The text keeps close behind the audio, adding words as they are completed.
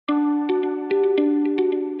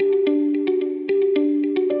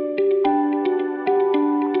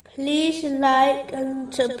like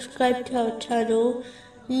and subscribe to our channel.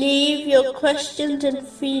 Leave your questions and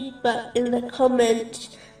feedback in the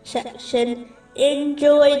comments section.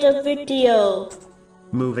 Enjoy the video.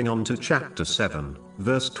 Moving on to chapter 7,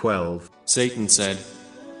 verse 12. Satan said,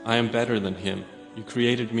 I am better than him. You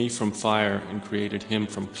created me from fire and created him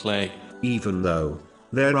from clay. Even though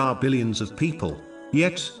there are billions of people,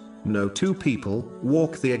 yet no two people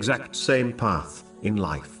walk the exact same path in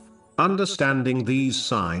life. Understanding these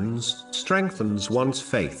signs strengthens one's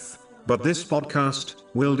faith. But this podcast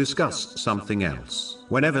will discuss something else.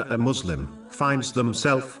 Whenever a Muslim finds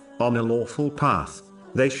themselves on a lawful path,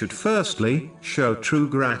 they should firstly show true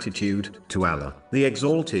gratitude to Allah, the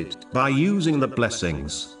Exalted, by using the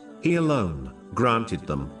blessings He alone granted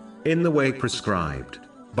them in the way prescribed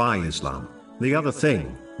by Islam. The other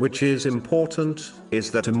thing, which is important, is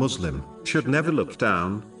that a Muslim should never look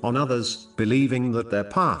down on others, believing that their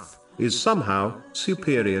path is somehow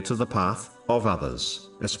superior to the path of others,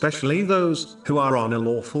 especially those who are on a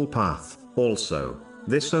lawful path. Also,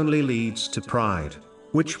 this only leads to pride,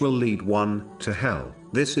 which will lead one to hell.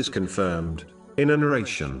 This is confirmed in a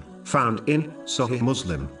narration found in Sahih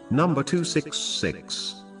Muslim, number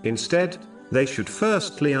 266. Instead, they should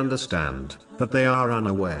firstly understand that they are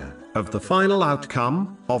unaware of the final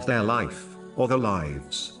outcome of their life, or the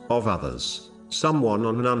lives of others. Someone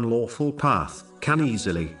on an unlawful path can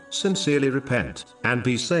easily, sincerely repent and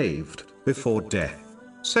be saved before death.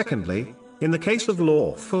 Secondly, in the case of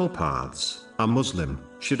lawful paths, a Muslim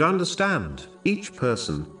should understand each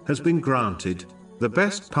person has been granted the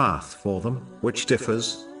best path for them, which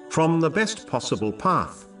differs from the best possible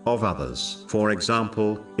path of others. For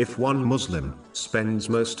example, if one Muslim spends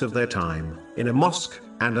most of their time in a mosque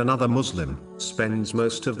and another Muslim spends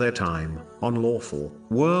most of their time on lawful,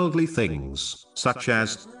 worldly things, such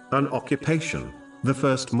as an occupation, the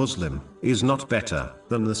first Muslim is not better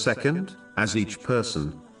than the second, as each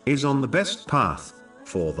person is on the best path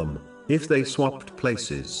for them. If they swapped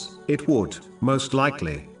places, it would, most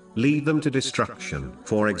likely, lead them to destruction.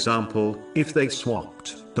 For example, if they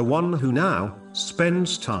swapped, the one who now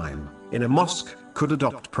spends time in a mosque could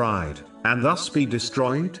adopt pride, and thus be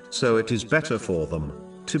destroyed. So it is better for them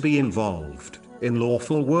to be involved in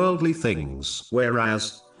lawful worldly things,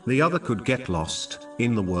 whereas the other could get lost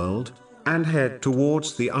in the world and head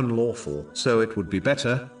towards the unlawful. So it would be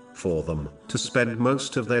better for them to spend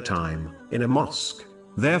most of their time in a mosque.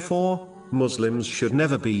 Therefore, Muslims should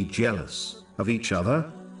never be jealous of each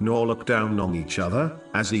other, nor look down on each other,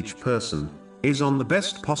 as each person is on the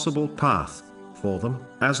best possible path for them,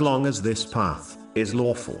 as long as this path is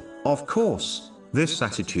lawful. Of course, this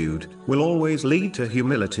attitude will always lead to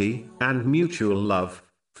humility and mutual love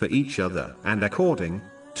for each other. And according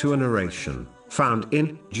to a narration found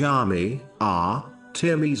in Jami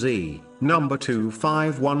Tirmizi, number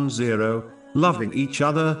 2510, loving each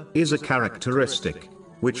other is a characteristic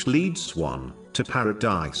which leads one to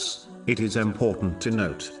paradise. It is important to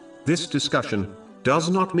note, this discussion does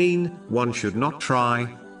not mean one should not try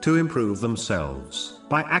to improve themselves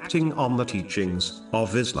by acting on the teachings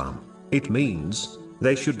of Islam. It means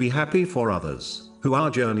they should be happy for others who are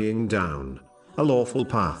journeying down a lawful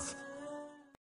path.